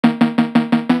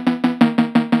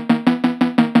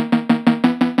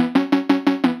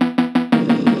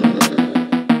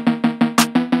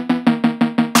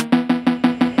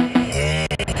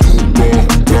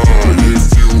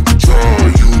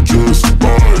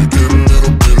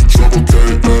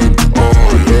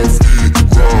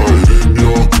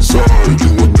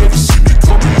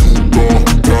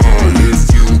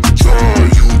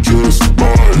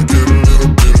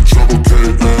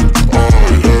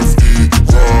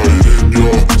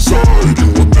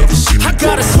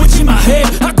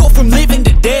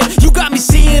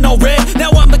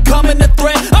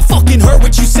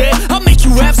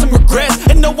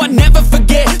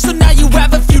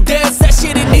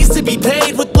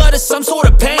sort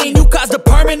of pain. You caused a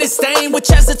permanent stain, which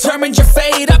has determined your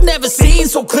fate. I've never seen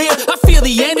so clear, I feel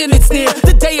the end and it's near.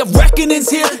 The day of reckoning's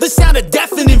here, the sound of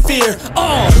deafening fear.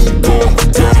 You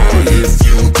won't die if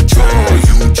you try,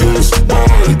 you just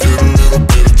might get a little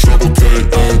bit of trouble,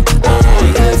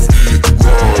 K-O-I-F-E,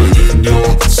 right in your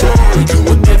side. You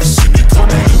will never see me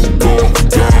coming. You won't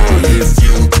die if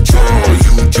you try,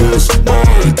 you just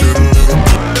might get a little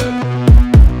bit.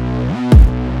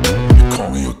 You call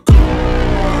me a god.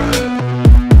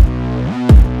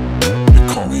 You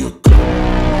call me a god.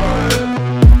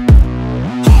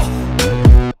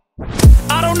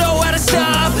 I don't know how to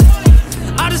stop,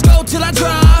 I just go till I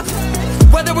drop.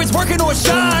 Whether it's working or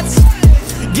shots,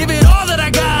 give it all that I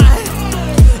got.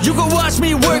 You can watch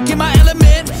me work in my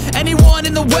element. Anyone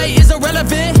in the way is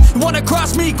irrelevant. You wanna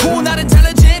cross me, cool, not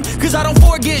intelligent, cause I don't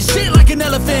forget shit like an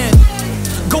elephant.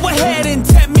 Go ahead and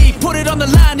tempt me, put it on the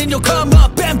line and you'll come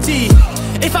up empty.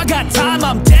 If I got time,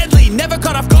 I'm deadly, never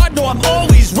caught off guard, no, I'm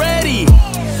always ready.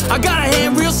 I got a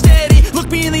hand real steady, look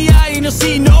me in the eye and you'll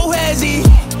see no hezzy.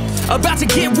 About to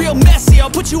get real messy, I'll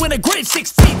put you in a grave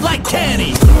 6 feet like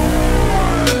Kenny.